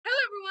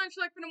everyone,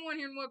 SherlockFan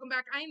here, and welcome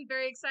back. I am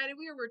very excited.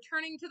 We are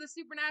returning to the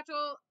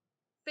Supernatural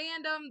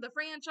fandom, the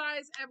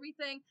franchise,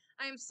 everything.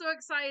 I am so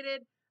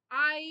excited.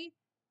 I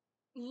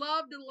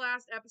loved the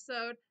last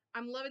episode.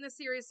 I'm loving the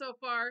series so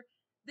far.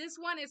 This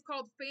one is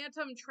called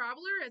Phantom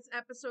Traveler. It's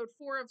episode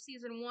 4 of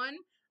season 1.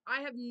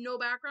 I have no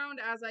background,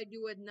 as I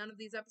do with none of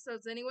these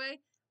episodes anyway,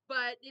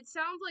 but it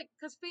sounds like,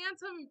 because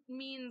Phantom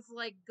means,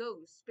 like,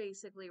 ghost,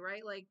 basically,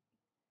 right? Like,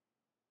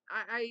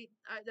 I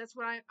that's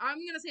what I'm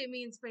gonna say. It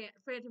means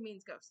Phantom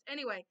means ghost.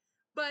 Anyway,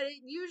 but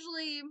it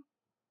usually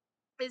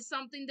is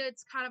something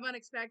that's kind of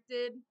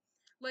unexpected.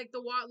 Like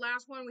the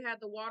last one, we had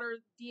the water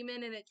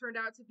demon, and it turned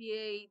out to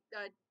be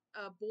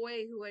a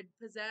boy who had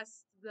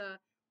possessed the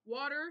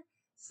water.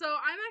 So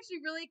I'm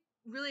actually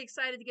really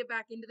excited to get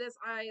back into this.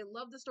 I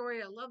love the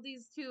story. I love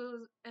these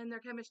two and their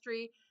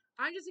chemistry.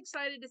 I'm just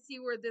excited to see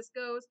where this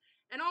goes.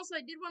 And also,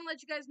 I did want to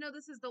let you guys know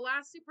this is the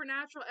last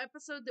Supernatural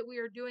episode that we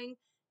are doing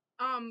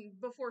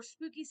before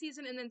spooky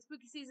season, and then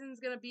spooky season is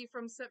going to be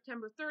from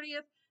September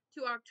 30th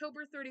to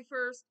October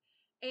 31st,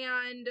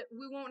 and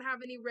we won't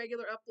have any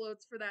regular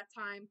uploads for that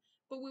time,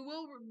 but we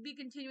will be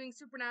continuing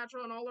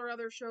Supernatural and all our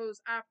other shows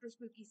after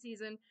spooky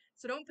season,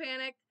 so don't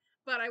panic.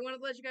 But I wanted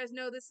to let you guys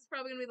know this is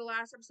probably going to be the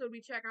last episode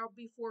we check out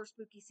before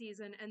spooky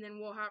season, and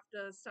then we'll have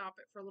to stop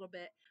it for a little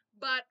bit.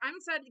 But I'm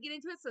excited to get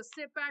into it, so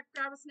sit back,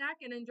 grab a snack,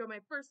 and enjoy my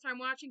first time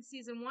watching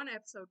season 1,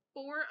 episode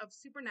 4 of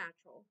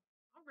Supernatural.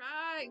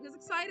 Alright, who's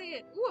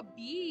excited? Ooh, a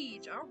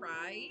beach.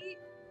 Alright.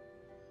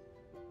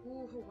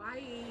 Ooh,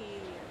 Hawaii.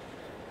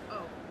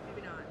 Oh,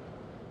 maybe not.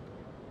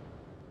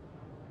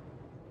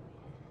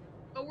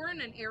 Oh, we're in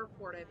an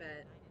airport, I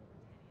bet.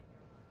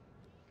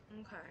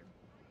 Okay.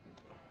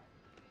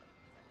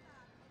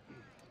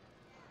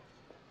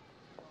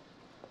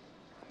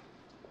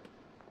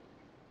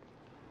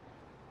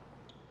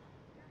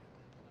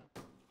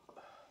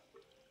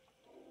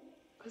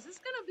 Is this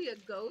gonna be a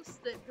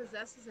ghost that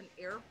possesses an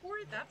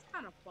airport? That's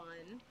kind of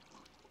fun.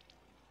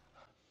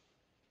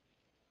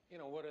 You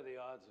know, what are the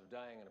odds of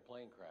dying in a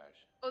plane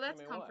crash? Oh,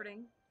 that's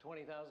comforting.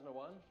 20,000 to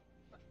 1?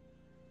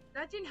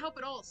 That didn't help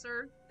at all,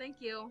 sir. Thank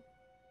you.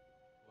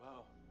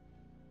 Wow.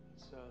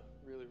 It's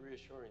really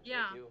reassuring.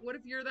 Yeah, Thank you. what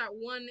if you're that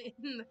one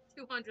in the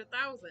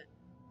 200,000?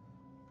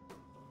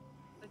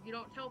 Like, you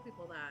don't tell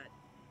people that.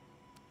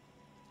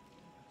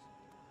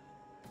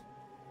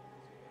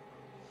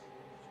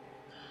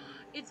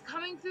 It's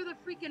coming through the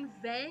freaking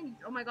vent.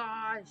 Oh my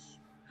gosh.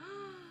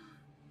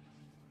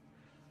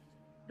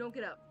 Don't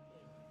get up.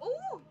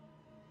 Oh!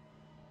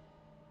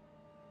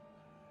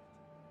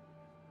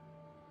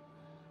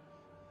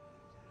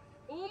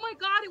 Oh my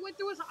god, it went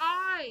through his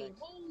eye. Thanks.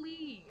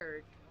 Holy.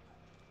 11F,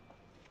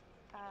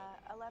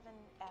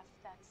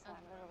 that's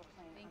middle of the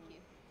plane. Thank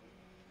you.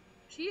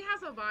 She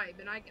has a vibe,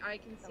 and I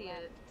can see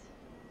it.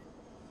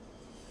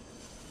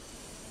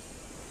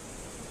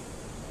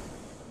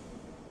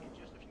 In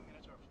just a few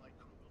minutes, our flight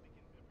crew will begin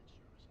beverage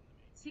service in the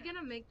main. Is he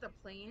gonna make the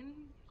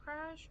plane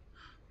crash?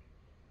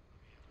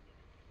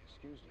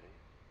 Excuse me.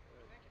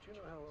 Do you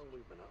know how long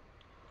we've been up?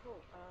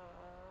 Oh,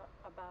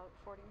 about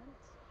 40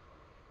 minutes.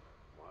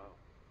 Wow.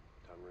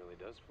 Time really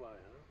does fly,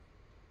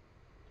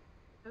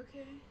 huh?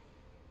 Okay.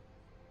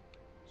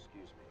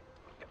 Excuse me.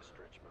 I've got to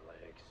stretch my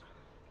legs.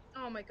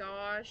 Oh my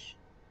gosh.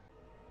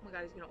 Oh my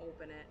god, he's gonna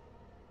open it.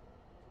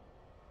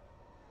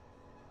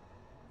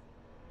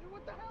 Dude,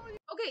 what the hell are you?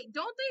 Okay,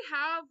 don't they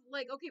have,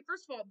 like, okay,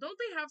 first of all, don't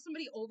they have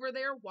somebody over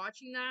there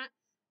watching that?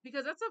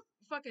 Because that's a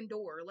fucking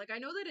door. Like, I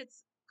know that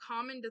it's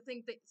common to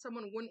think that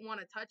someone wouldn't want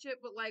to touch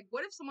it, but, like,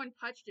 what if someone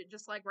touched it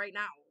just, like, right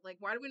now? Like,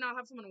 why do we not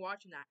have someone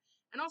watching that?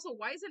 And also,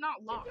 why is it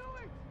not locked?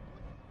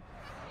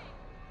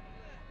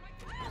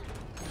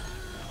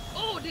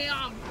 Oh,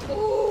 damn!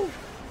 Oh!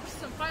 There's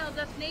some Final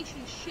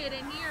Destination shit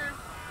in here.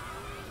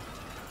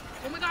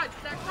 Oh my god,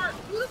 that car!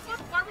 Who the fuck?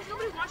 Why was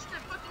nobody watching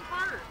that fucking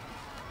car?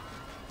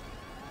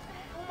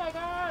 Oh my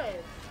god!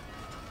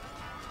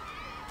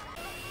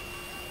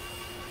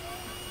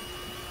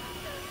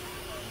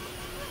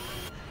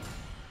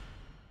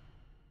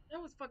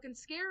 That was fucking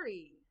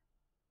scary.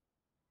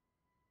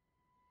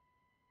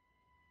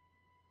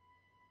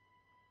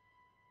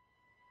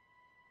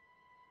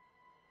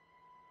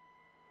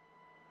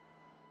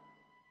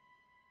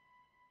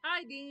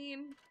 Hi,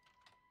 Dean.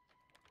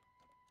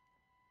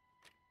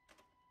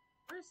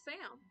 Where's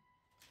Sam?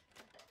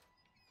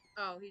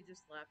 Oh, he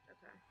just left.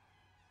 Okay.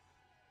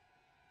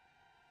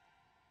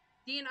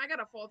 Dean, I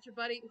gotta fault you,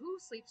 buddy. Who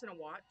sleeps in a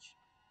watch?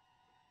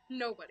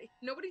 Nobody.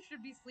 Nobody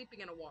should be sleeping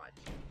in a watch.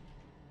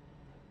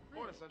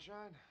 Morning,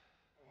 sunshine.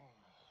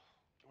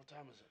 What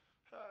time is it?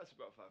 It's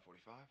about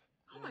 5:45.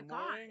 Oh my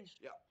gosh.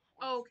 Yeah.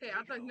 Oh, okay,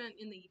 I thought you meant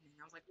in the evening.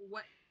 I was like,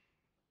 what?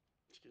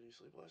 Did you get any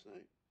sleep last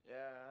night?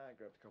 Yeah, I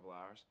grabbed a couple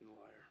hours. You're a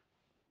liar.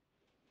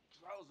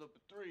 'Cause I was up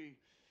at 3,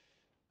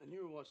 and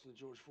you were watching the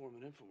George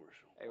Foreman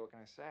infomercial. Hey, what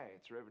can I say?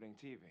 It's riveting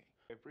TV.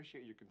 I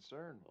appreciate your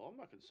concern. Oh, I'm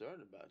not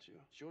concerned about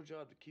you. It's your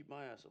job to keep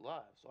my ass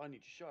alive, so I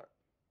need you sharp.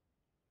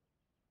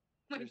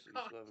 My Seriously, you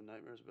God. still having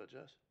nightmares about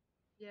Jess?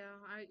 Yeah,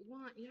 I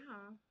want,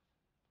 yeah.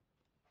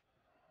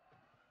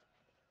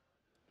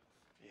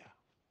 Yeah.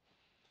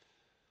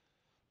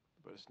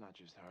 But But it's not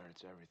just her,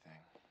 it's everything.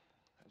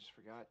 I just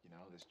forgot, you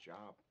know, this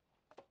job.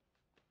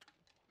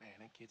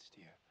 Man, it gets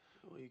to you.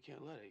 Well, you can't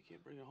let it. You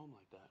can't bring it home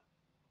like that.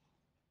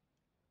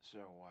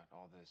 So what,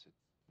 all this, it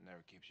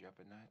never keeps you up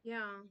at night?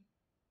 Yeah.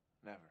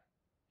 Never.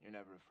 You're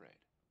never afraid.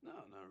 No,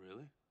 not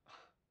really.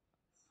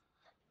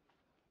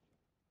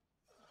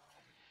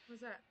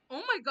 What's that?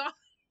 Oh my god!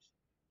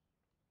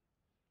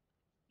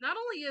 Not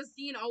only is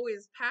Dean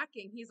always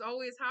packing, he's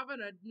always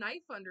having a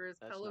knife under his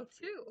That's pillow not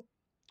fair. too.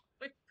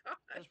 My god.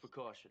 Just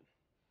precaution.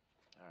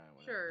 All right,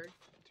 whatever. Sure.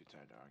 I'm too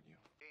tired to argue.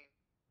 Dean,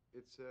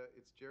 it's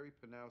Jerry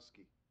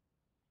Panowski.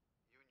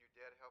 You and your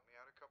dad helped me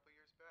out a couple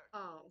years back.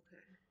 Oh,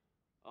 okay.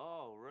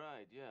 Oh,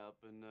 right. Yeah, up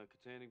in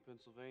Katanning,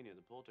 Pennsylvania,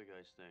 the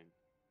poltergeist thing.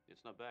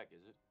 It's not back,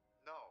 is it?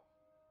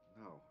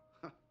 No.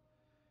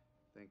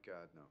 Thank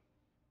God, no.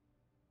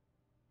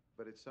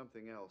 But it's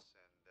something else,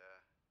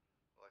 and,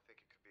 well, I think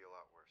it could be a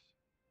lot worse.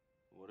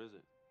 What is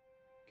it?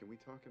 Can we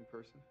talk in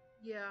person?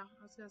 Yeah,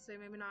 I was gonna say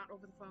maybe not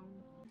over the phone.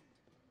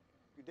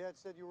 Your dad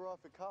said you were off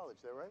at college,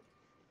 is that right?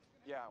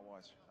 Yeah, I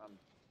was. I'm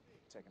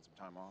taking some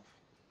time off.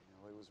 You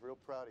know, he was real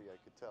proud of you,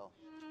 I could tell.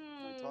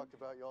 Mm, He talked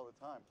about you all the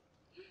time.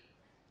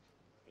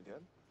 You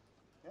did?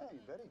 Yeah, you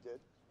bet he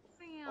did.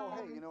 Sam. Oh,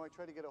 hey, you know, I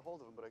tried to get a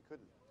hold of him, but I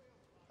couldn't.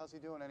 How's he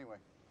doing anyway?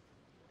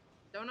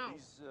 Don't know.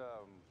 He's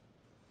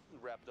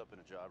wrapped up in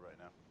a job right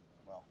now.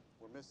 Well,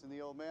 we're missing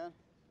the old man.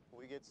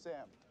 We get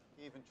Sam.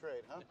 Even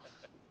trade, huh?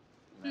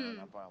 No,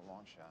 not by a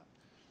long shot.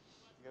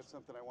 I got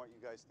something I want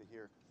you guys to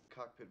hear.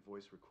 Cockpit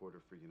voice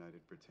recorder for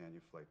United Britannia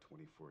Flight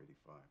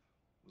 2485.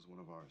 It was one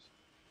of ours.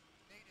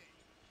 Mayday.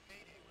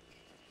 Mayday.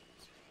 Repeat.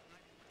 This is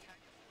United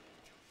Britannia Flight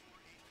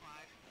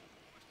 2485.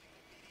 Requesting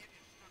immediate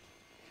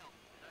instructions. Help.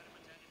 United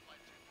Britannia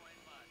Flight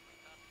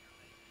 2485. Copy your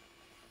mayday.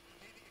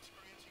 May be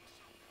experiencing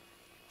some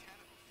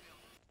mechanical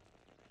failure.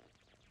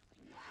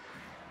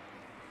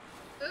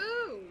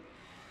 Ooh.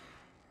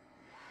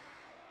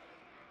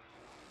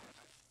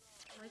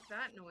 I like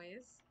that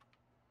noise.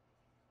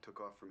 Took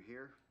off from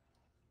here,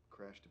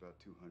 crashed about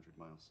 200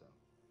 miles south.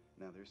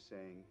 Now they're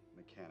saying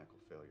mechanical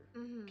failure.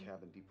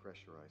 Cabin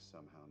depressurized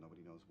somehow.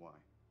 Nobody knows why.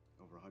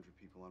 Over 100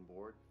 people on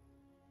board.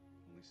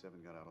 Only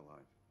 7 got out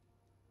alive.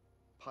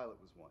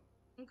 Pilot was one.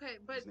 Okay,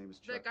 but His name is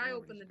the Chuck guy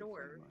Lambert. opened He's the a good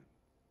friend door. of mine.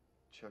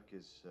 Chuck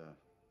is,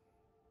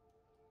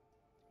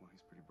 well,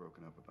 he's pretty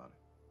broken up about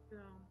it.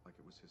 Yeah. Like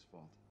it was his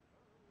fault.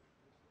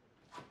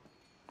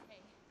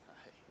 Hey.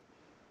 Hi.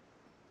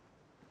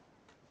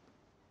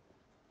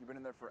 You've been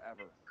in there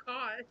forever.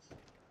 Gosh.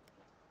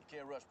 You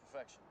can't rush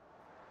perfection.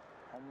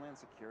 Homeland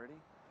Security?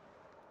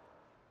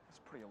 It's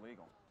pretty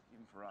illegal,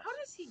 even for us. How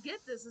does he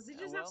get this? Does he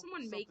just have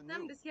someone make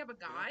them? Does he have a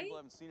guy? People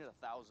haven't seen it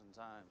 1,000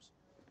 times.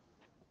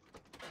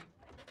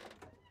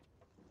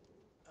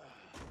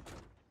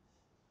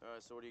 All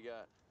right, so what do you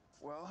got?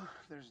 Well,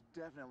 there's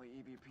definitely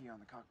EVP on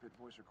the cockpit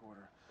voice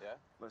recorder. Yeah?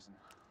 Listen.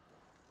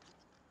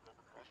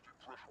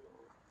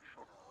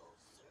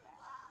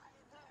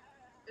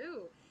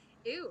 Ooh.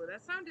 Ew,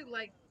 that sounded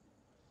like,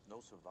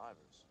 No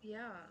survivors.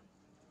 yeah.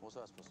 What's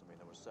that supposed to mean?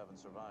 There were 7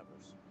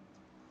 survivors.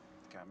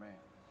 Got me.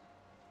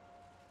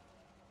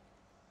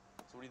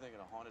 So what do you think,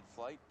 a haunted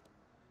flight?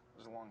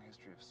 There's a long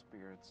history of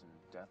spirits and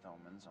death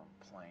omens on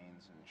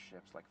planes and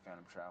ships like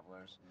Phantom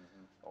Travelers.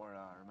 Or,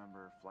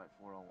 remember Flight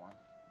 401?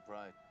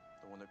 Right.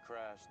 The one that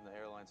crashed and the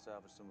airline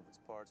salvaged some of its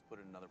parts, put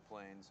it in other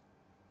planes.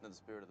 And then the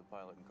spirit of the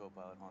pilot and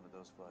co-pilot haunted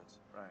those flights.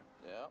 Right.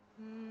 Yeah.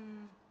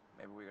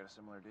 Maybe we got a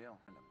similar deal.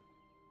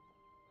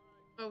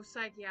 Oh,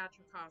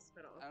 psychiatric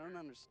hospital. I don't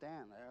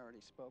understand. I already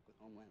spoke with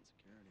Homeland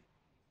Security.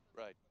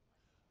 Right.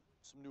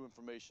 Some new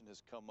information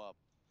has come up,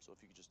 so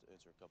if you could just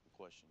answer a couple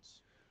questions.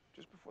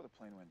 Just before the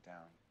plane went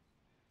down,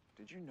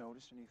 did you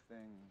notice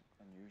anything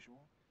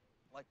unusual?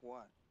 Like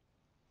what?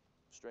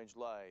 Strange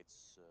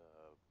lights,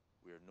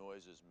 weird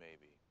noises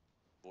maybe,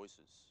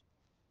 voices.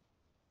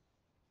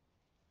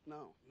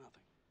 No,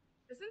 nothing.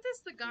 Isn't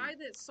this the guy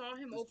that saw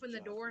him Mr. open the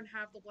door Jaffe. and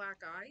have the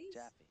black eyes?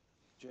 Jaffe.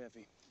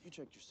 Jaffe, you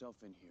checked yourself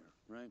in here,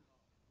 right?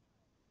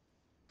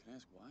 Can I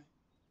ask why?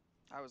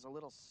 I was a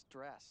little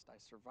stressed. I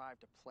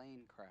survived a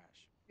plane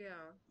crash. Yeah.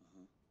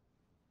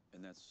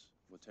 And that's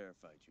what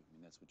terrified you? I mean,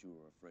 that's what you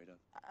were afraid of?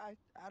 I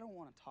don't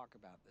want to talk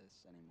about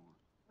this anymore.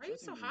 Why are you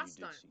so I think maybe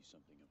hostile? You did see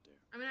something up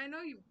there. I mean, I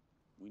know you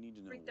We need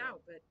to know freaked what.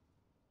 out, but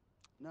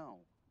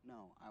No,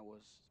 I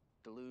was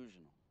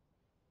delusional.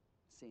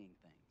 Seeing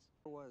things.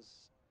 There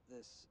was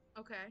this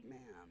okay.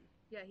 man,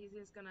 Yeah, he's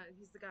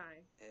the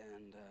guy.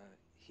 and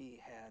he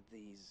had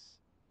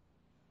these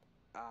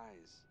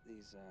eyes,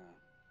 these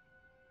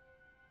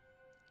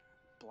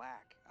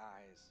black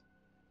eyes.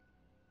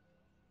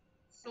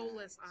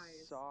 Soulless And I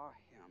eyes. saw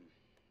him.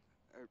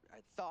 Or I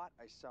thought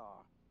I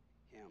saw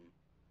him.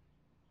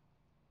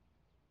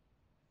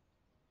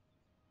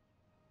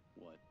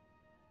 What?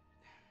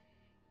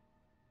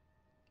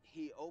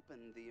 He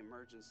opened the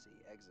emergency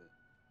exit.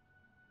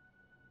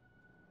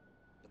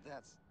 But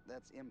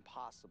that's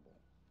impossible,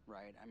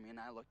 right? I mean,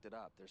 I looked it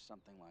up. There's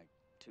something like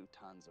 2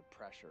 tons of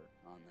pressure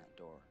on that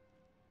door.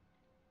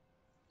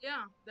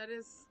 Yeah, that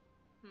is.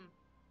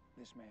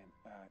 This man,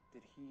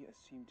 did he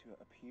seem to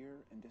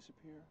appear and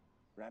disappear?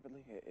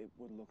 rapidly, it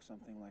would look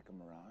something like a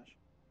mirage.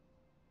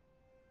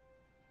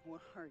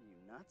 What are you,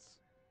 nuts?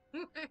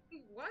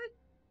 What?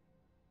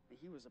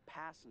 He was a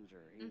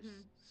passenger. He was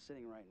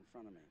sitting right in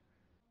front of me.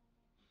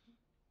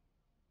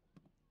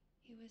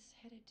 He was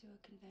headed to a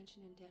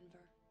convention in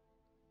Denver.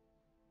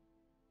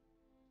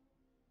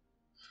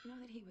 Do you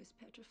know that he was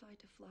petrified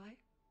to fly?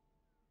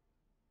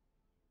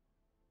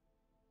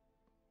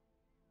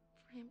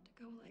 For him to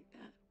go like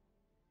that.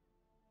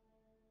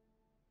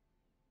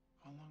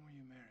 How long were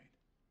you married?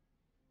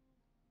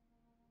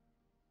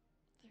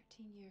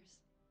 13 years.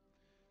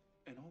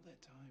 And all that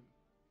time,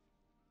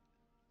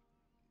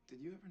 did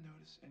you ever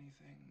notice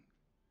anything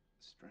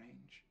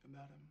strange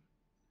about him?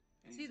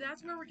 See, Anything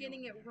that's where out we're of the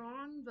getting it ordinary?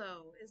 wrong,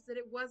 though, is that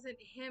it wasn't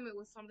him, it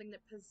was something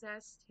that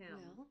possessed him.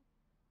 Well,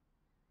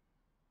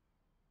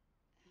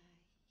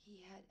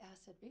 he had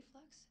acid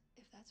reflux,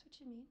 if that's what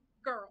you mean.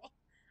 Girl.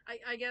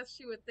 I guess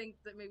she would think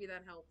that maybe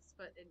that helps,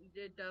 but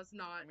it does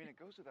not. I mean, it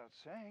goes without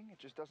saying. It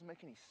just doesn't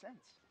make any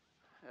sense.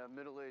 Yeah, a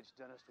middle-aged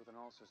dentist with an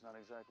ulcer is not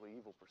exactly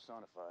evil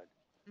personified.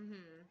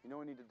 Mm-hmm. You know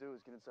what we need to do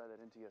is get inside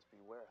that NTSB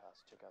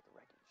warehouse, check out the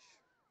wreckage.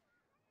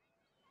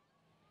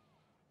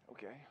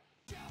 Okay.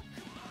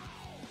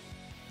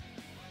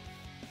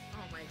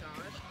 Oh my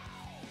gosh.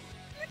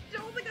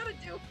 All they gotta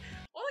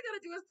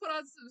do is put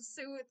on some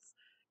suits,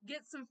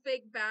 get some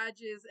fake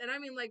badges, and I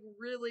mean like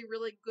really,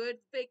 really good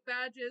fake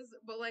badges,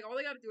 but like all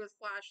they gotta do is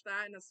flash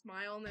that and a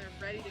smile and they're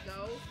ready to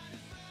go.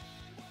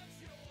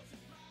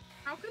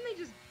 How can they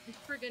just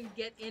friggin'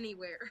 get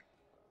anywhere?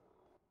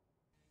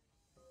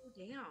 Oh,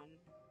 damn.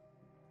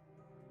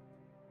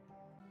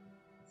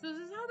 So is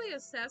this how they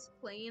assess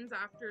planes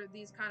after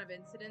these kind of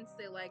incidents?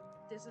 They like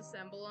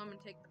disassemble them and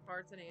take the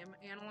parts and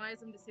analyze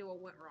them to see what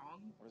went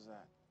wrong? What is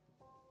that?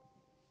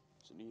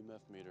 It's an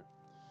EMF meter.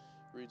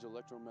 Reads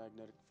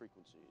electromagnetic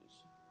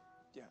frequencies.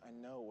 Yeah, I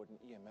know what an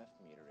EMF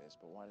meter is,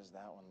 but why does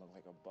that one look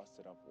like a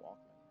busted-up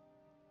Walkman?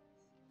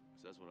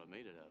 Because that's what I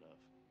made it out of.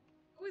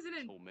 Oh, he's an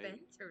It's homemade.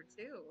 inventor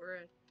too,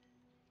 or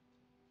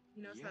he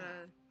knows how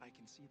to. I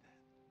can see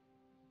that.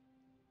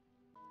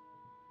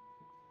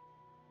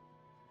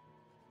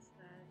 What's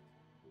that?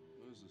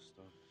 What is this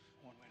stuff?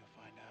 One way to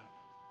find out.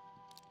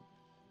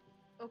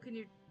 Oh, can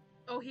you?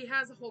 Oh, he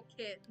has a whole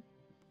kit.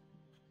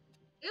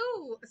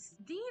 Ew,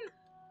 Dean.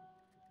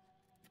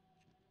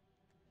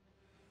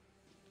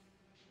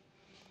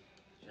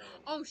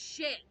 Oh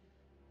shit.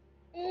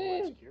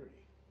 Homeland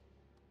Security.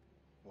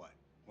 What?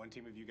 One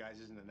team of you guys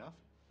isn't enough?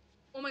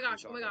 Oh my gosh.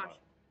 Oh my gosh.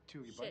 Two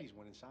of your Shit. buddies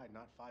went inside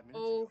not 5 minutes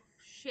Oh ago.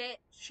 shit.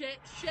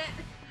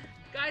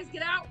 Guys,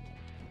 get out.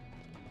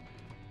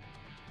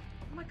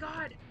 Oh my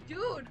god,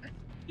 dude.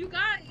 You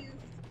guys,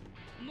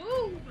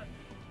 move.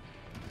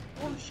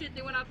 Oh shit,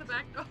 they went out the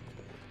back door.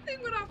 They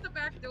went out the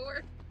back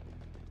door.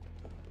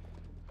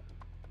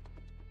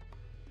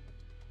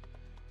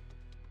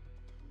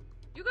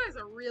 You guys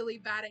are really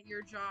bad at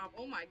your job.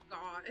 Oh my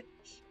gosh.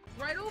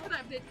 Right over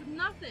that bitch with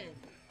nothing.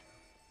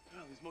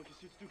 Oh, these monkey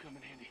suits do come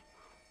in handy.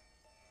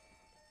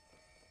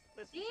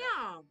 Listen,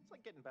 Damn. it's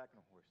like getting back on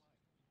a horse.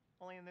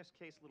 Only in this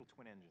case, a little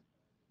twin engine.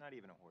 Not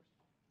even a horse.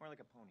 More like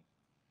a pony.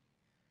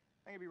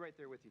 I'm gonna be right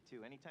there with you,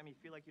 too. Anytime you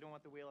feel like you don't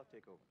want the wheel, I'll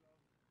take over.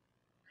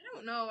 I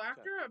don't know.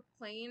 After a You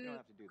plane don't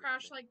have to do this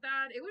crash today. like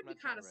that, it would I'm be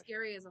not trying kind of to rush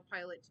scary as a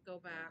pilot to go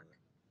back.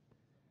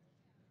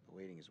 The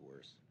waiting is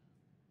worse.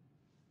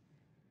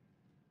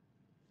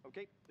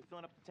 Okay, we're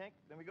filling up the tank,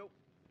 then we go.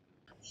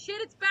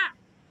 Shit, it's back!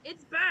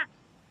 It's back!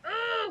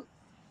 Ugh!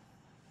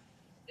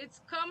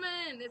 It's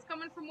coming! It's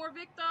coming for more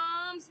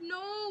victims!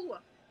 No!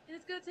 And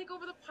it's gonna take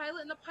over the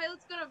pilot, and the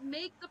pilot's gonna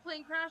make the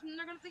plane crash, and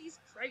they're gonna think he's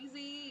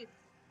crazy!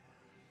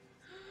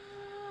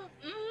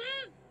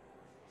 Ah!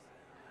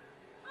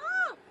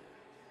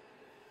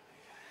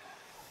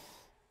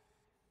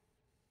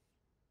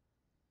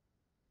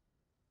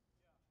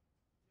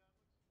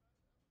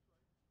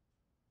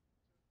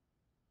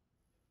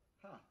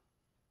 Huh.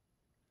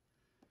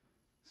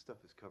 Stuff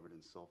is covered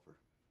in sulfur.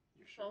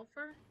 You're sure?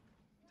 Sulfur?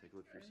 Take a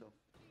look for yourself.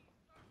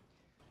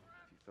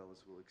 If you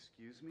fellas will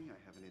excuse me, I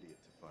have an idiot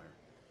to fire.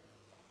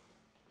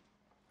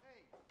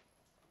 Hey,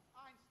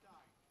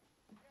 Einstein.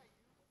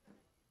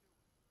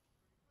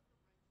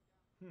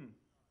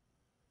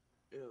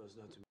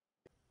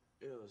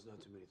 Yeah, there's not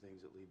too many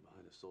things that leave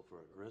behind a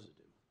sulfuric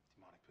residue.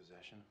 Demonic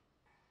possession.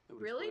 That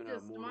would Really? explain how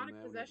Does a mortal demonic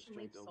man would have the possession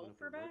leave strength to open up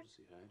sulfur an back?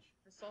 emergency hatch.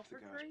 The If sulfur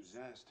the guy's trace?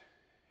 possessed,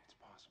 it's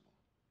possible.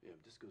 Yeah,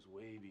 but this goes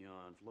way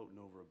beyond floating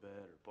over a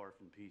bed or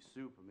barfing pea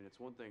soup. I mean, it's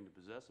one thing to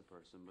possess a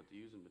person, but to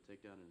use them to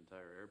take down an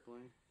entire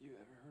airplane? You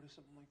ever heard of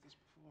something like this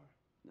before?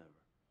 Never.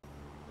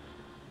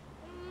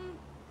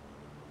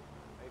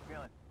 How you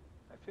feeling?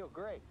 I feel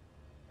great.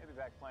 Maybe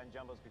back flying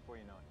jumbos before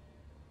you know it.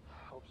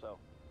 Hope so.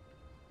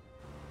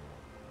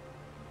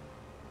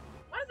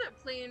 Why does that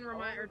plane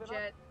remind, or long have we been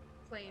jet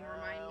plane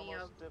remind me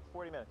of? Almost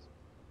 40 minutes.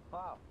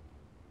 Wow.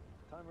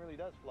 Time really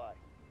does fly.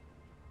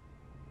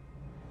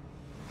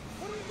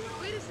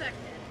 Wait a second.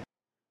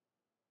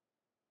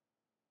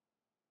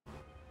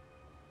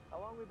 How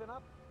long we been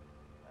up?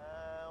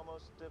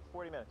 Almost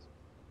 40 minutes.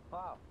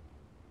 Wow.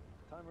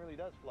 Time really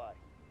does fly.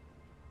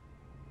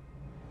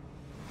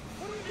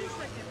 Wait a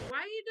second.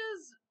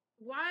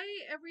 Why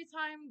every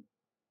time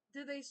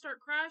do they start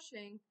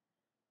crashing,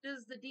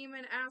 does the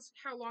demon ask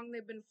how long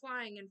they've been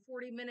flying, and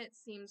 40 minutes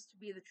seems to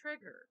be the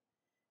trigger?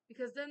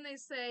 Because then they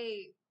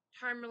say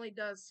time really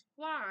does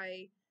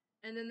fly,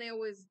 and then they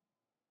always,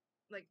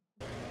 like,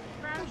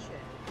 crash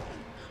it.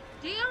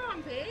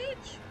 Damn,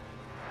 Paige!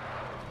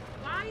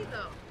 Why,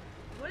 though?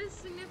 What is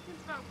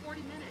significance about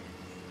 40 minutes?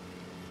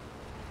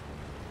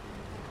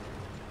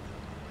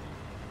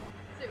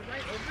 Is it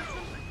right over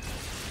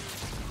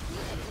something?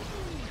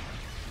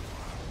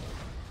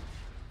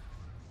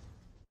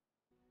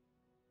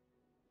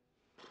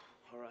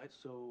 All right,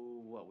 so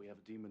what? We have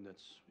a demon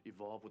that's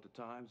evolved with the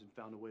times and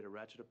found a way to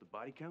ratchet up the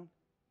body count?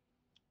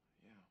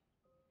 Yeah.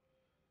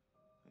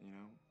 And you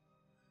know,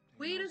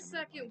 who Wait a knows how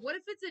many second. lives- What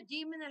if it's a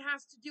demon that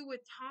has to do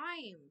with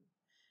time?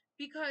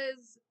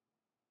 Because,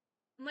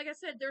 like I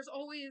said, they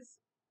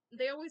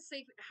always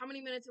say how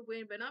many minutes have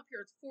we been up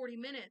here? It's 40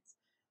 minutes.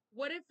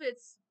 What if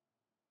it's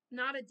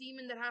not a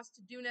demon that has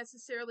to do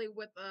necessarily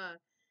with the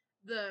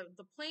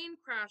plane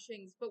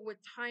crashings, but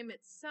with time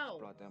itself?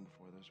 brought down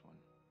before this one.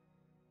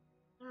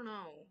 I don't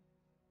know.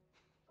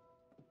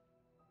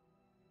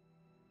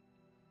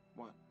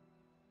 What?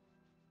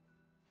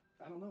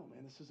 I don't know,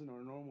 man. This isn't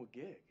our normal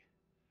gig.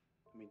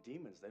 I mean,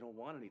 demons, they don't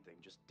want anything,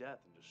 just death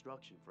and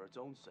destruction for its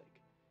own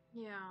sake.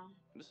 Yeah.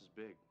 And this is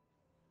big.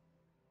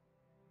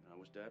 And I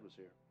wish Dad was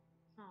here.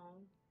 Oh.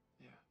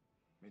 Yeah,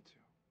 me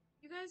too.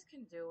 You guys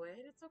can do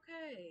it. It's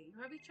okay. You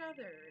have each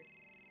other.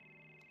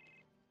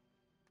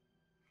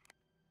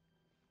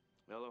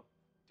 Hello?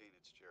 Dean,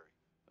 it's Jerry.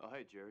 Oh,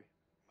 hey, Jerry.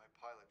 My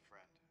pilot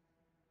friend.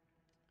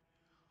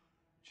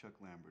 Chuck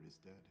Lambert is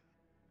dead.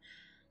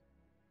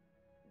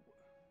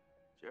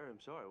 Jerry, I'm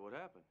sorry. What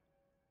happened?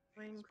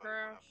 Plane His buddy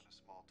went up crash. in a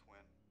small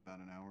twin about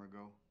an hour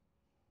ago.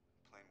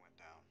 Plane went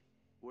down.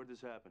 Where'd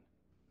this happen?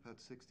 About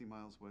 60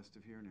 miles west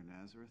of here near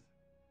Nazareth.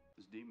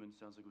 This demon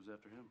sounds like it was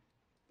after him.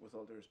 With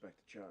all due respect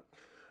to Chuck,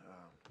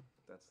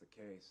 if that's the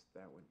case,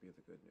 that would be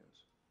the good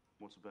news.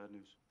 What's the bad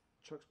news?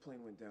 Chuck's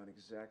plane went down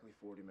exactly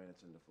 40 minutes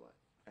into flight.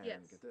 And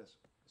Yes. get this,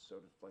 so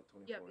did flight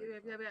 24.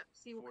 Yep.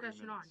 See what 40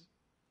 question on. minutes.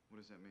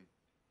 What does that mean?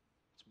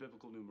 It's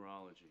biblical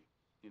numerology.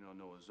 You know,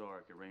 Noah's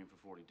Ark, it rained for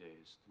 40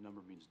 days. The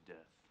number means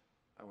death.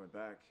 I went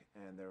back,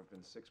 and there have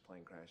been 6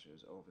 plane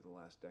crashes over the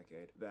last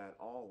decade that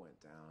all went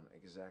down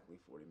exactly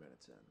 40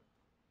 minutes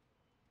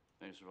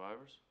in. Any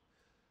survivors?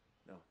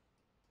 No.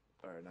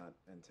 Or not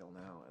until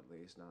now, at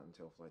least. Not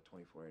until flight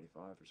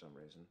 2485 for some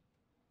reason.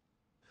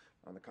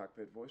 On the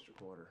cockpit voice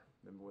recorder.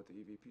 Remember what the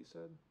EVP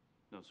said?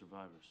 No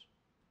survivors.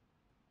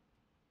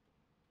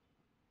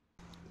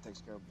 It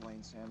takes care of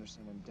Blaine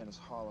Sanderson and Dennis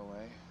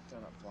Holloway.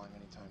 They're not flying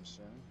anytime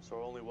soon. So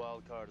our only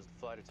wild card is the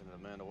flight attendant,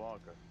 Amanda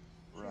Walker.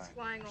 She's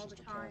flying all the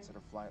Sister time. canceled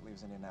her flight,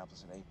 leaves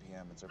Indianapolis at 8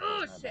 p.m. It's her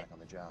Oh, first night shit. back on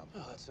the job.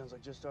 Oh, that sounds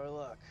like just our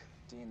luck.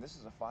 Dean, this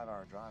is a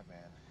 5-hour drive,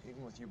 man.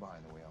 Even with you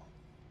behind the wheel.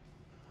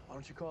 Why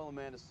don't you call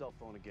Amanda's cell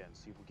phone again,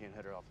 see if we can't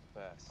head her off at the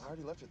pass. I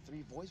already left her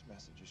 3 voice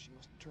messages. She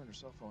must have turned her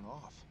cell phone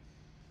off.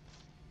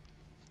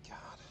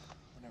 God,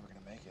 we're never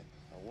gonna make it.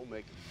 Oh, we'll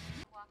make it.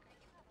 Walker,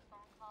 you have a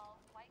phone call.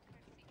 White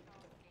courtesy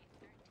code, gate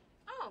 13.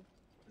 Oh,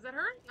 is that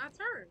her? That's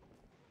her.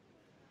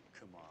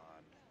 Come on.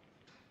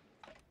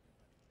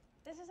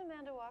 This is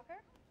Amanda Walker.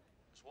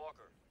 Miss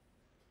Walker.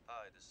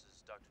 Hi, this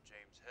is Dr.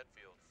 James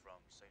Hetfield from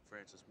St.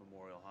 Francis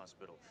Memorial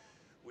Hospital.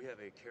 We have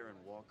a Karen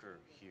Walker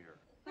here.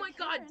 Oh my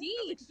God,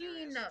 Dean!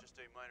 Serious, just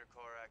a minor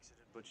car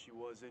accident, but she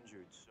was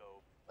injured,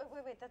 so...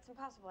 Wait, that's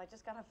impossible. I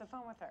just got off the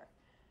phone with her.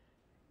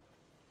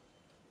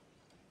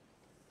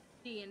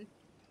 Dean.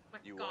 My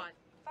You God.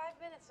 what? 5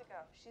 minutes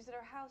ago. She's at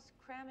her house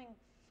cramming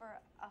for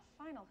a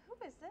final. Who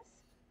is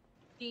this?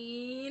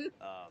 Dean.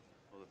 Well,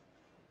 there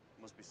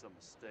must be some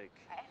mistake.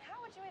 And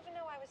how would you even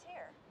know I was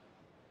here?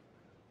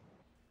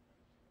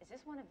 Is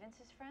this one of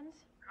Vince's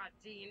friends? God,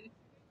 Dean.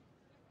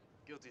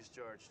 Guilty as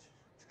charged.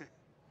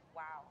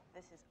 Wow,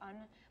 this is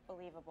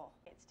unbelievable.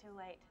 It's too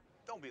late.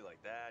 Don't be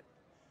like that.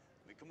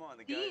 I mean, come on,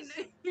 the Dean,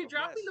 guy's you're a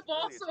dropping mess. the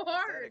ball Really, it's so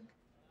hard. pathetic.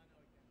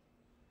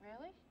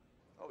 Really?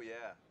 Oh,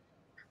 yeah.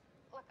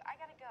 Look, I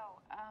gotta go.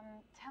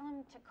 Tell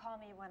him to call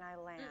me when I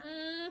land.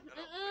 No,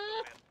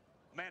 wait,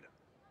 Amanda.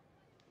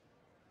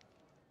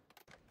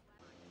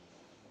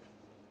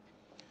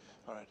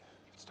 All right,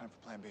 it's time for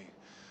Plan B.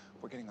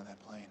 We're getting on that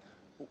plane.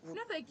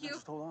 No, thank you.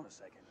 Just hold on a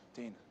second.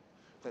 Dean,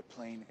 that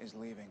plane is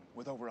leaving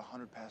with over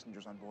 100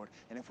 passengers on board.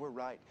 And if we're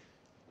right,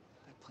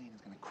 that plane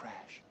is gonna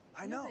crash.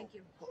 I No, know. thank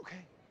you. Well,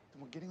 okay,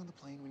 then we're getting on the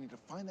plane. We need to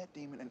find that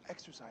demon and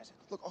exorcise it.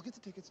 Look, I'll get the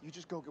tickets. You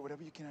just go get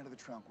whatever you can out of the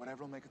trunk.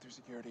 Whatever will make it through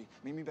security.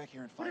 Meet me back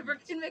here in 5 Whatever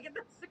minutes. can make it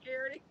through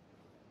security.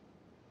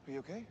 Are you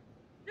okay?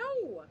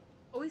 No.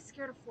 Always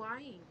scared of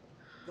flying.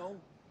 No,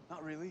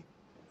 not really. Do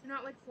you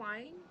not like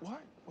flying?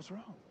 What? What's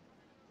wrong?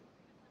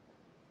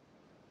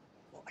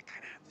 Well, I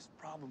kind of have this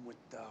problem with,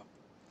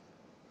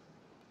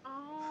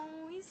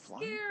 Oh, he's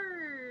Flying?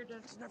 scared.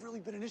 It's never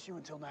really been an issue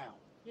until now.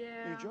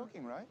 Yeah. You're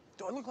joking, right?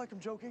 Do I look like I'm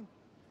joking?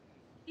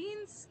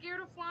 Dean's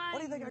scared of flying. Why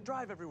do you think I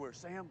drive everywhere,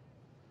 Sam?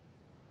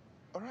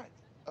 All right,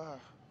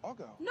 I'll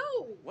go. No.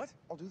 What?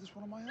 I'll do this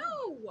one on my own.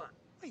 No.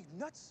 Are you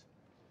nuts?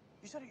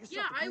 You said it yourself.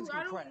 Yeah, the plane's I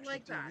gonna don't crash.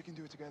 like Dude, that. we can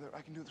do it together.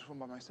 I can do this one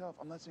by myself.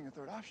 I'm not seeing a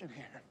third option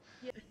here.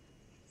 Yeah. Is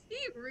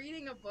he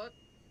reading a book?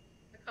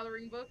 A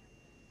coloring book?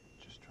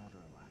 Just try to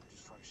relax.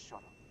 Just try to shut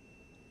up.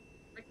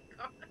 Oh my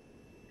god.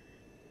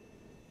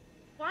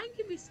 Flying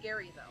can be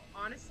scary though.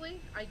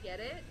 Honestly, I get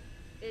it.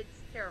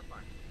 It's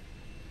terrifying.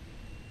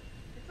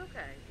 It's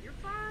okay. You're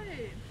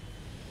fine.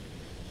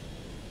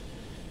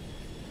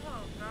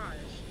 Oh gosh.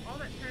 All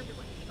that time to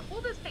like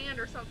hold his hand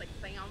or something,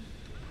 Sam.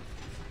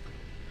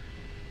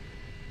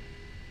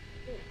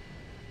 Ooh.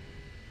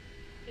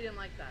 He didn't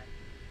like that.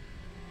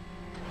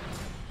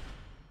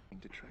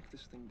 To track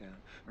this thing down,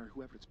 or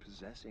whoever it's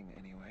possessing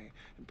anyway,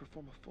 and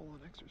perform a full-on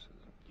exorcism.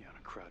 Yeah, on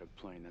a crowded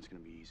plane, that's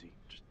gonna be easy.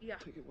 Just Yeah.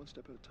 take it one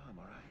step at a time,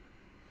 all right?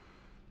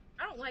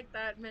 I don't like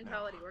that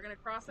mentality. No. We're gonna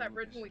cross that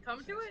bridge when we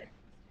come to it.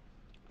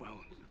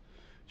 Well,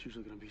 it's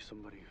usually gonna be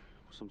somebody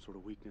with some sort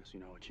of weakness, you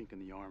know, a chink in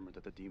the armor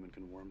that the demon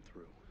can worm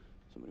through.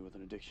 Somebody with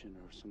an addiction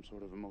or some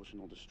sort of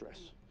emotional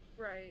distress.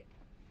 Right.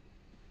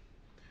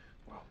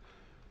 Well,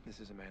 this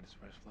is Amanda's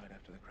first flight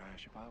after the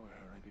crash. If I were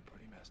her, I'd be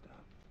pretty messed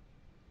up.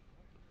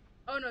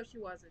 Oh no, she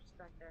wasn't. She's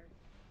back there.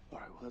 All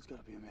right, well, that's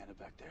gotta be Amanda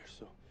back there,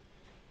 so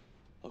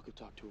I'll go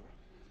talk to her,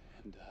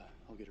 and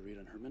I'll get a read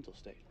on her mental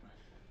state.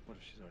 What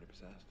if she's already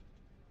possessed?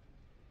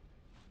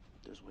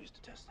 There's ways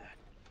to test that.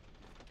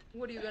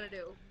 What are you gonna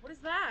do? What is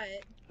that?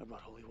 I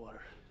brought holy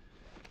water.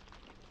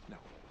 No,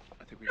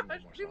 I think we can Gosh,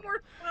 be more be subtle.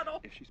 more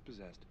subtle. If she's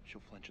possessed,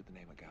 she'll flinch at the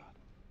name of God.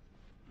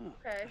 Oh,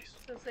 Okay, nice.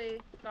 so say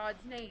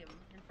God's name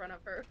in front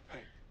of her.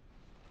 Hey,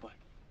 what?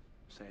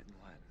 Say it in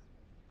Latin.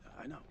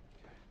 I know.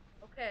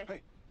 Okay.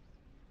 Hey.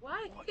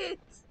 What? What?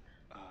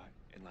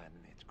 In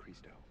Latin, it's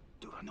Christo.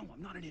 Dude, I know,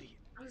 I'm not an idiot.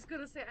 I was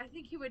gonna say, I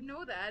think he would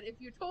know that if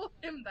you told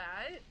him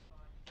that.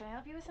 Can I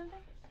help you with something?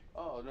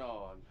 Oh,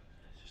 no, I'm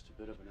just a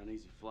bit of an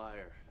uneasy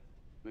flyer.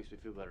 Makes me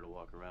feel better to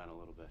walk around a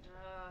little bit.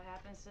 Oh,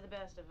 happens to the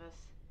best of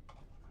us.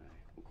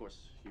 Of course,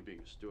 you being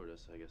a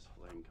stewardess, I guess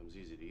flying comes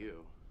easy to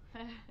you.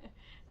 Yeah,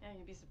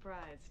 you'd be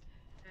surprised.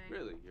 Okay.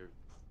 Really? You're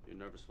a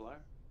nervous flyer?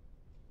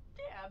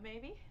 Yeah,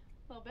 maybe.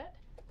 A little bit.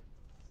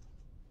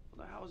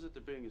 Well, now how is it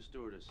that being a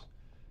stewardess,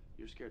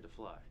 you're scared to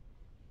fly?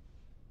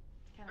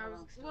 Kind of a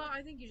long story. Well,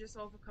 I think you just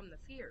overcome the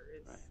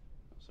fears. Right.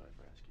 I'm sorry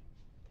for asking.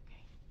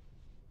 Okay.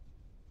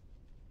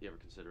 You ever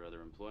consider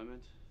other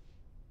employment?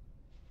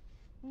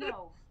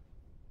 No.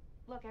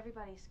 Look,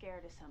 everybody's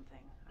scared of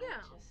something.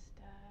 Yeah.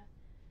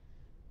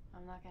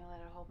 I'm not gonna let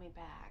it hold me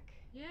back.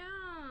 Yeah,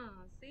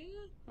 see?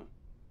 Huh.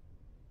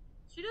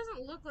 She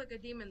doesn't look like a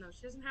demon, though.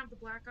 She doesn't have the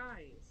black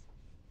eyes.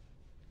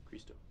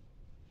 Christo.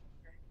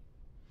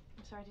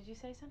 I'm sorry, did you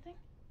say something?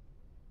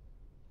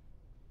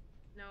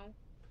 No.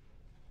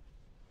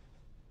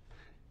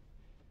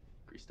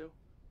 Christo?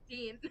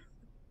 Dean.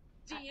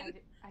 Dean.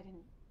 I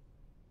didn't.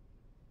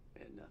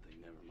 Yeah, nothing,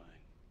 never mind.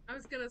 I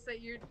was gonna say,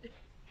 you're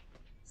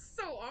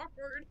so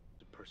awkward.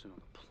 The person on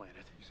the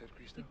planet. You said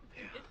Christo?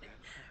 Yeah.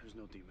 There's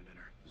no demon in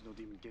her. There's no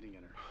demon getting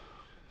in her.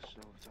 So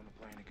if it's on a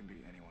plane, it can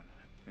be anyone,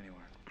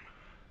 anywhere.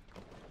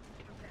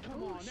 Okay.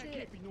 Come Oh, on, shit. that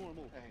can't be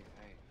normal. Hey,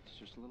 it's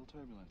just a little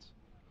turbulence.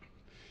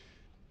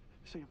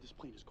 Sam, this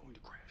plane is going to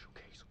crash,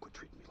 okay? So quit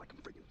treating me like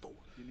I'm freaking Thor.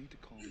 You need to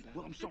calm down.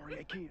 Well, I'm sorry,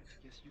 I can't.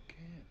 Yes, you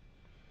can.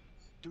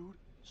 Dude,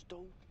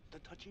 stow the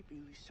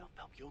touchy-feely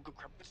self-help yoga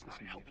crap. It's not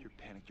Listen, helping. if you're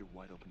panicked, you're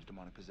wide open to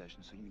demonic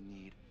possession, so you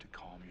need to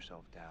calm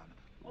yourself down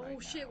Oh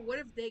right shit, now. what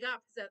if they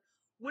got possessed?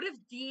 What if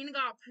Dean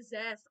got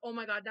possessed? Oh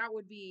my god, that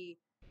would be...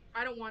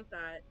 I don't want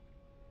that.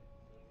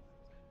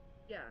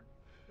 Yeah.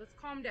 Let's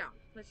calm down.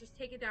 Let's just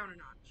take it down a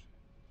notch.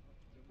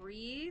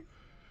 Breathe.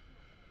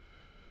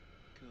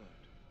 Good.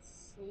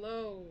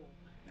 Slow.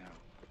 Now,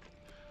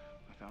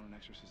 I found an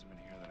exorcism in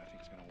here that I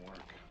think is going to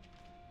work.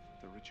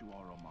 The Ritual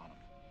Romanum.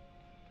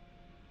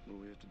 What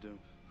do we have to do?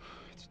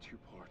 It's 2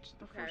 parts.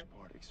 The Okay. first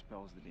part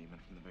expels the demon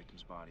from the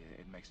victim's body.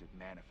 It makes it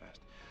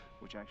manifest,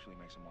 which actually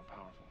makes it more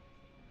powerful.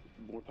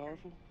 More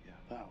powerful? Yeah.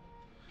 How?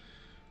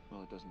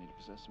 Well, it doesn't need to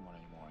possess someone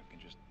anymore. It can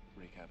just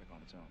wreak havoc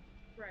on its own.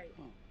 Right.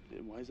 Oh,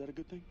 and why is that a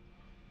good thing?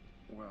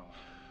 Well,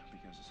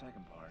 because the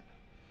second part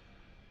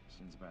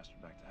sends the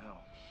bastard back to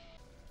hell.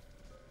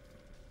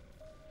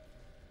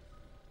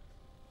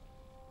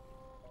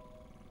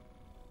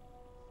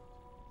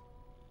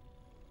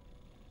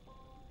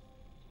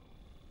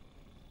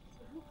 So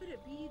who could it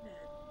be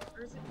then?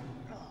 Or is it...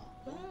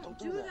 Don't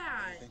do do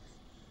that. that.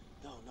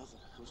 No, nothing.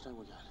 How much time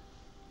we got?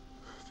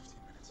 15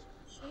 minutes.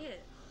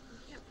 Shit. We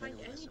can't find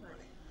Maybe we'll get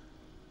anybody.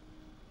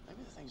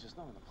 Maybe the thing's just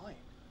not on the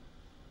plane.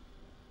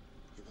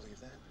 You believe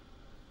that?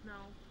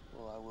 No.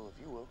 Well, I will if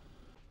you will.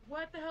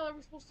 What the hell are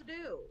we supposed to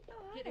do?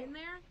 Oh, Get hi. in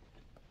there?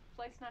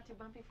 Flight's not too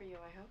bumpy for you,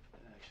 I hope.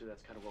 Actually,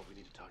 that's kind of what we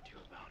need to talk to you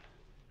about.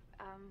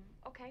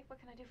 Okay, what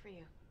can I do for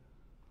you?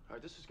 All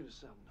right, this is gonna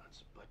sound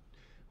nuts, but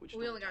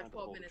We only got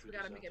 12 minutes. We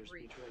gotta make it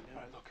brief. Right All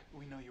now. right, look,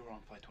 we know you were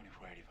on flight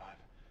 2485.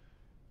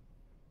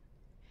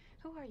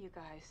 Who are you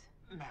guys?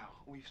 Now,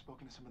 we've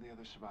spoken to some of the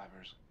other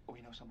survivors.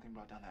 We know something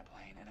brought down that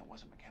plane, and it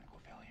wasn't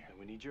mechanical failure. And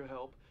we need your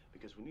help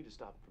because we need to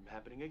stop it from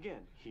happening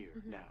again here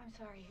now. I'm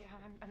sorry,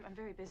 I'm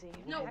very busy.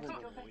 No, I have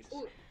come to on. go back.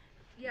 Ooh,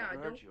 yeah,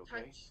 Never don't hurt you,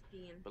 okay? touch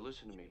Dean. But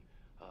listen to me.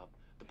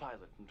 The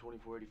pilot from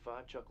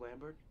 2485, Chuck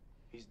Lambert,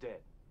 he's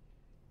dead.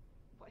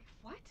 Wait,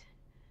 what?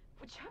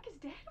 Well, Chuck is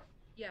dead?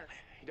 Yes.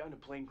 He died in a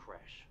plane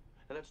crash.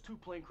 Now that's 2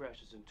 plane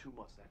crashes in 2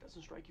 months. That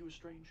doesn't strike you as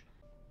strange?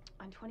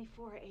 On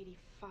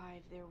 2485,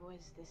 there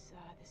was this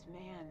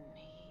man.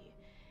 He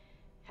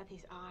had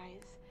these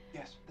eyes.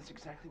 Yes, that's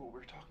exactly what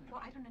we're talking about.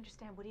 Well, I don't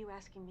understand. What are you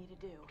asking me to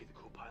do? Okay, the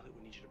co-pilot,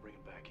 we need you to bring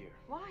him back here.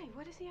 Why?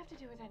 What does he have to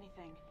do with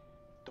anything?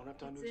 Don't have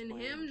time It's to in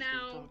explain. him We just need to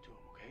now. talk to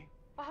him, okay?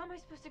 Well, how am I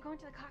supposed to go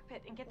into the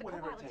cockpit and get the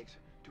Whatever co-pilot? it takes.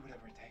 Do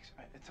whatever it takes.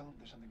 Tell him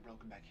there's something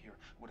broken back here.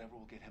 Whatever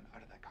will get him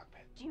out of that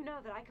cockpit. Do you know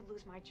that I could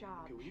lose my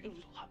job? Okay, well, you can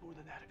lose a lot more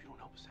than that if you don't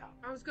help us out.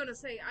 I was gonna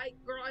say,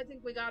 girl, I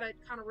think we gotta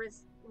kind of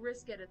risk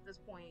it at this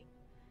point.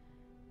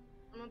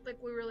 I don't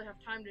think we really have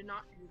time to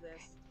not do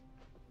this.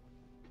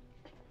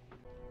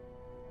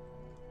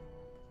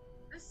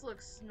 This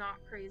looks not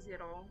crazy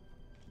at all.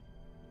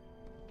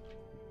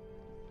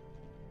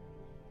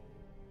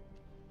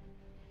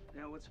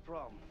 Yeah, what's the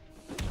problem?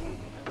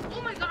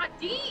 Oh my god,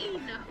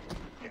 Dean!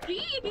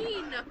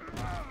 Dean!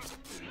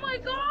 Oh my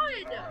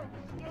god!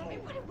 Hey,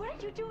 what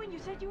are you doing? You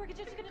said you were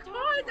just gonna talk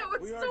God, to that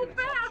him. was so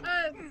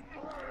fast!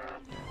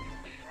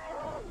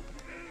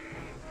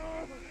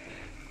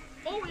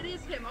 Oh, it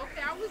is him.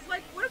 Okay, I was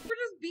like, what if we're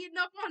just beating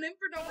up on him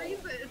for no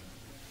reason?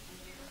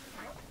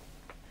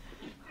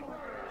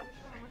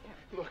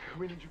 Look,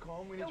 we need you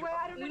calm. We need you.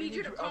 I don't know. We need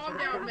you to calm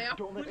down, ma'am.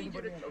 Don't We let need you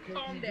anybody to in, okay?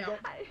 calm Can you do down.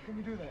 that? Can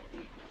you do that?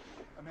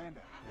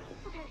 Amanda.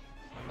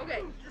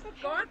 Okay, just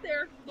go out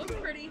there, look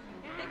pretty,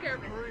 take care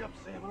of it. Hurry up,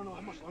 Sam. I don't know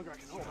how much longer I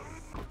can hold him.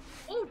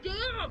 Oh,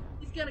 damn!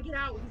 He's gonna get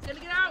out. He's gonna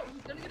get out.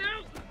 He's gonna get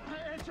out.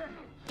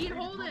 Dean,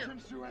 hold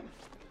him.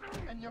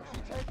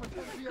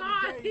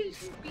 God,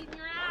 he's beating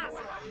your ass.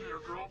 Your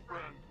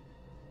girlfriend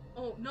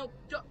Oh, no.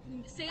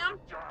 Sam?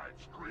 died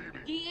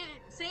screaming. Dean?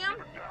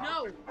 Sam?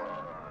 No.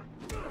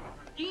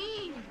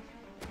 Dean!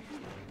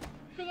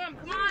 Sam,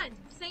 come on!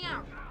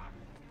 Sam!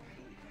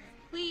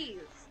 Please.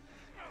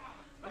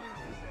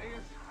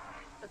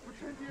 Let's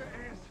pretend you're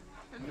Ace.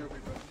 And you'll be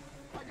good.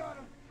 I got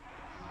him.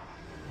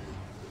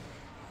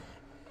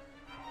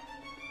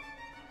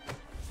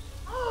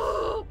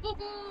 Oh!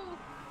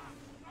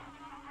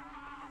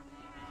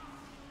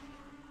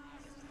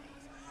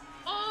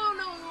 Oh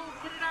no!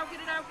 Get it out, get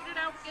it out, get it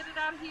out, get it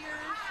out of here.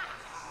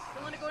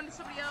 Don't let it go into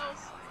somebody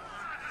else.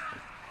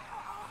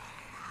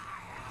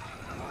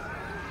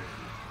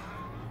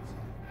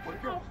 Where'd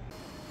it go?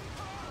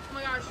 Oh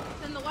my gosh,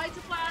 and the lights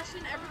are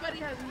flashing, everybody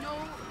has no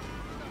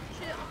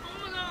shit. Oh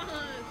my gosh.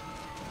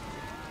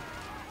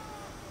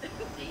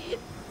 Dean.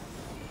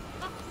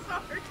 I'm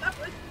sorry, that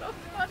was so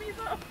funny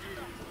though.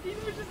 Dean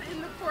was just in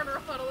the corner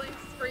huddling,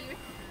 screaming.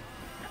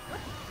 That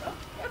was so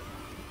funny.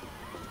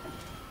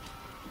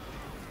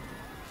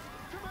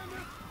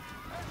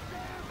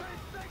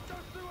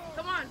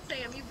 Come on,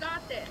 Sam, you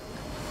got this.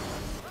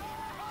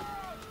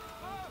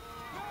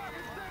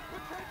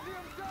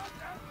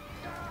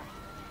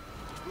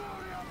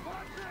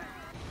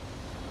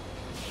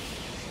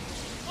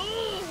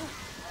 Oh!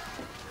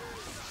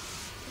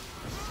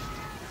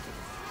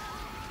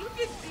 Look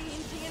at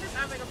Dean. Dean is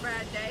having a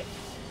bad day.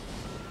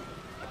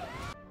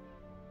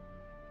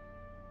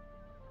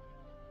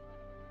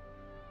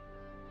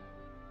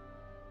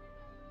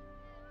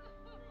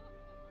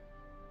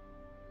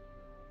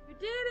 You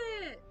did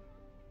it!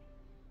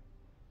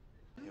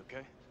 You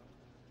okay?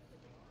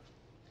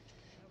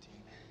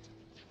 Dean,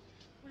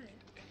 What?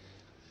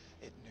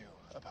 it knew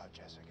about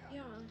Jessica.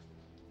 Yeah.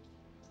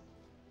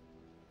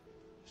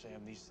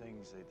 Sam, these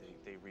things,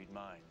 they read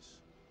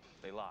minds.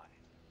 They lie.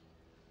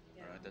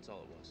 Yeah. All right, that's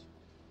all it was.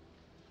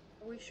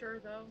 Are we sure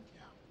though?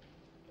 Yeah.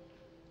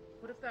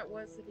 What if that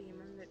was the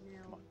demon that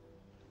knew? Come on.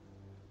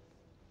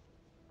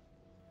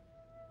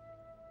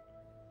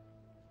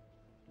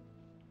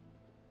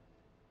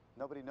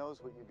 Nobody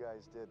knows what you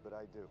guys did, but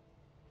I do.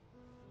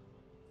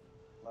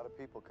 A lot of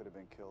people could have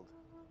been killed.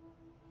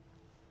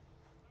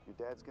 Your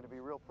dad's gonna be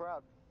real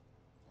proud.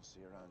 We'll see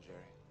you around,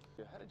 Jerry.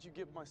 Yeah, how did you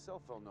get my cell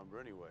phone number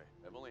anyway?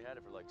 I've only had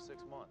it for like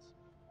 6 months.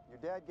 Your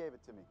dad gave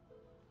it to me.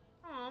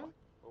 Aw.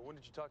 Well, when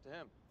did you talk to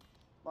him?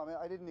 Well, I mean,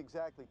 I didn't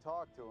exactly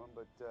talk to him,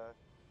 but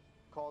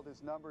called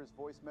his number. His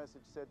voice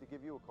message said to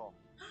give you a call.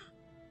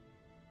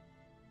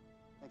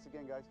 Thanks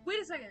again, guys. Wait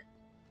a second.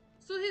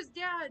 So his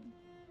dad.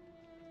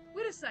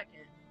 Wait a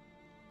second.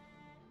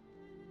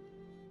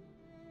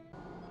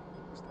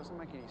 This doesn't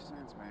make any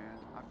sense, man.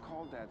 I've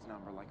called Dad's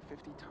number like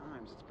 50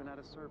 times. It's been out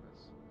of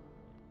service.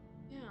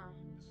 Yeah.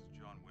 This is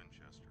John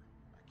Winchester.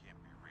 I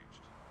can't be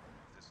reached.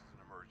 If this is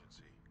an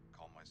emergency,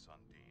 call my son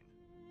Dean.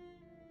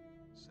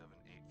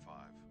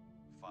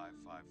 785-555-0179.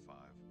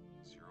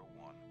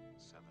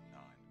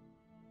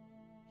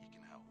 He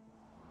can help.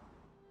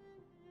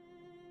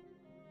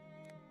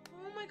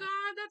 Oh my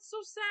god, that's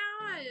so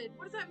sad.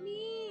 What does that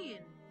mean?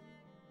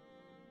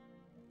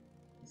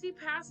 Is he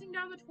passing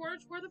down the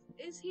torch? Where the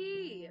is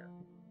he?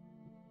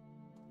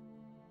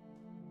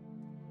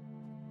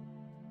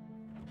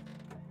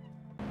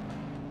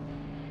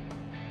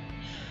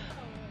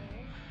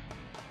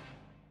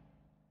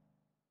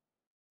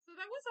 So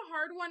that was a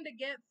hard one to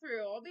get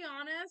through. I'll be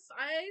honest.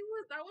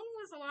 That one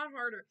was a lot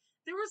harder.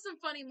 There were some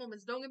funny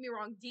moments. Don't get me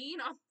wrong. Dean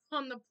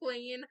on the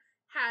plane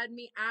had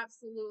me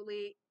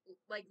absolutely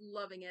like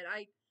loving it.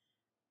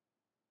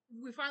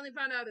 We finally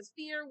found out his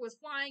fear was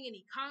flying and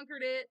he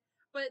conquered it.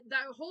 But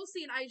that whole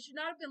scene, I should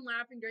not have been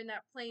laughing during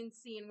that plane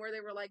scene where they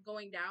were like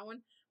going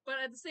down. But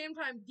at the same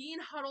time, Dean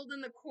huddled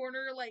in the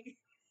corner, like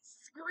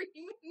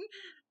screaming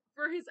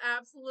for his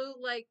absolute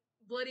like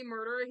bloody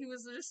murder. He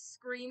was just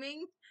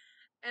screaming,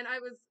 and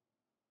it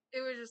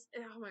was just,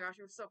 oh my gosh,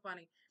 it was so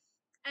funny.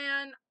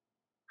 And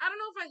I don't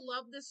know if I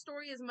loved this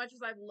story as much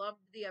as I've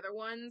loved the other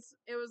ones.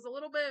 It was a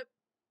little bit,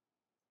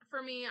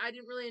 for me, I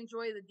didn't really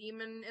enjoy the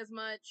demon as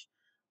much,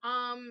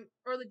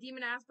 or the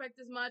demon aspect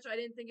as much. I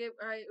didn't think it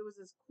was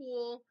as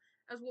cool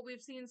as what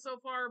we've seen so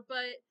far,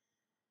 but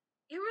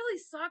it really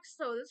sucks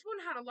though. This one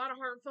had a lot of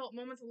heartfelt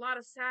moments, a lot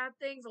of sad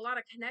things, a lot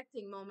of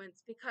connecting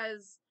moments,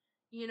 because,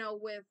 you know,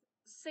 with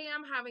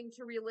Sam having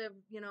to relive,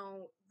 you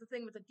know, the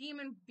thing with the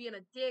demon being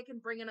a dick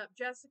and bringing up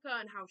Jessica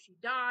and how she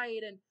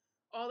died and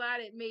all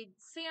that, it made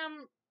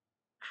Sam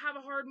have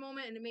a hard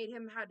moment, and it made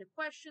him had to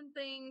question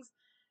things.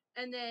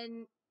 And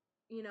then,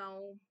 you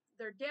know,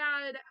 their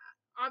dad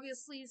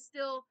obviously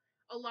still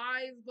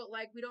alive, but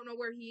like we don't know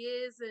where he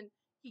is, and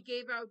he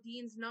gave out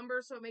Dean's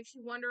number, so it makes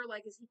you wonder,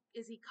 like,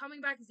 is he coming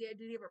back? Did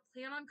he ever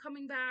plan on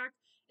coming back?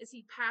 Is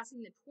he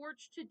passing the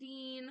torch to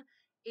Dean?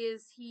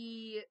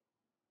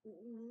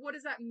 What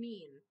does that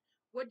mean?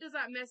 What does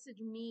that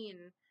message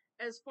mean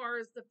as far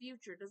as the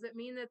future? Does it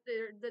mean that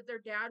their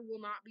dad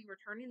will not be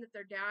returning? That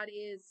their dad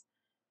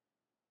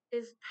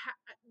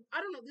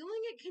I don't know. The only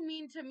thing it can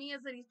mean to me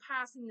is that he's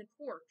passing the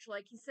torch.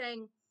 Like, he's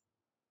saying,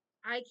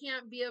 I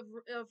can't be of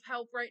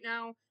help right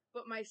now,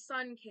 but my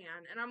son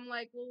can. And I'm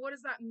like, well, what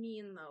does that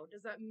mean though?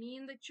 Does that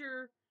mean that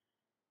you're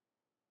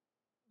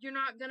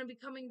not gonna be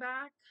coming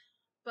back?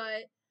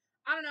 But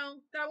I don't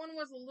know. That one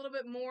was a little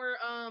bit more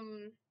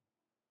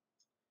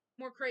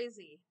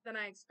crazy than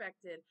I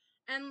expected.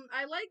 And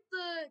I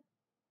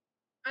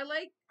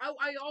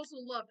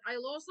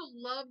also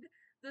loved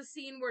the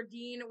scene where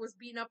Dean was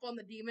beating up on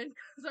the demon,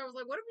 because I was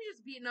like, what if he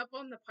just beating up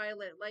on the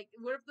pilot? Like,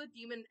 what if the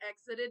demon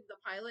exited the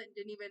pilot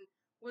and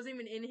wasn't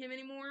even in him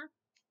anymore?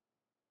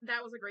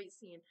 That was a great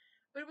scene.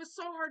 But it was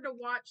so hard to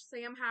watch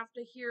Sam have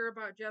to hear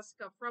about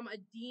Jessica from a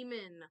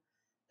demon.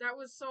 That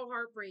was so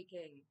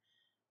heartbreaking.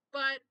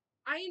 But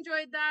I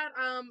enjoyed that.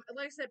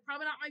 Like I said,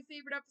 probably not my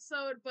favorite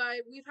episode,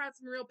 but we've had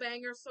some real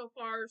bangers so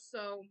far,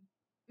 so,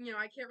 you know,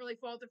 I can't really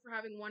fault it for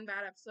having one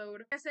bad episode.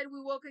 Like I said, we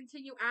will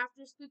continue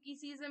after spooky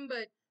season,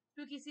 but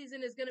spooky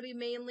season is going to be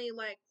mainly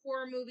like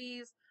horror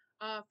movies,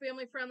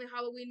 family-friendly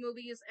Halloween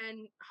movies,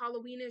 and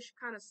Halloweenish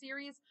kind of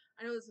series.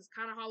 I know this is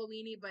kind of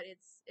Halloweeny, but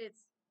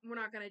we're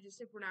not going to do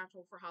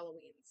Supernatural for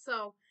Halloween.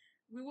 So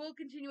we will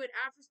continue it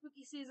after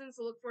spooky season,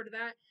 so look forward to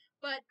that.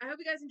 But I hope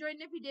you guys enjoyed,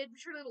 and if you did, be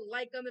sure to leave a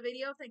like on the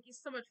video. Thank you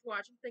so much for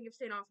watching. Thank you for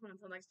staying awesome.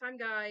 Until next time,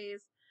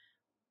 guys.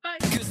 Bye.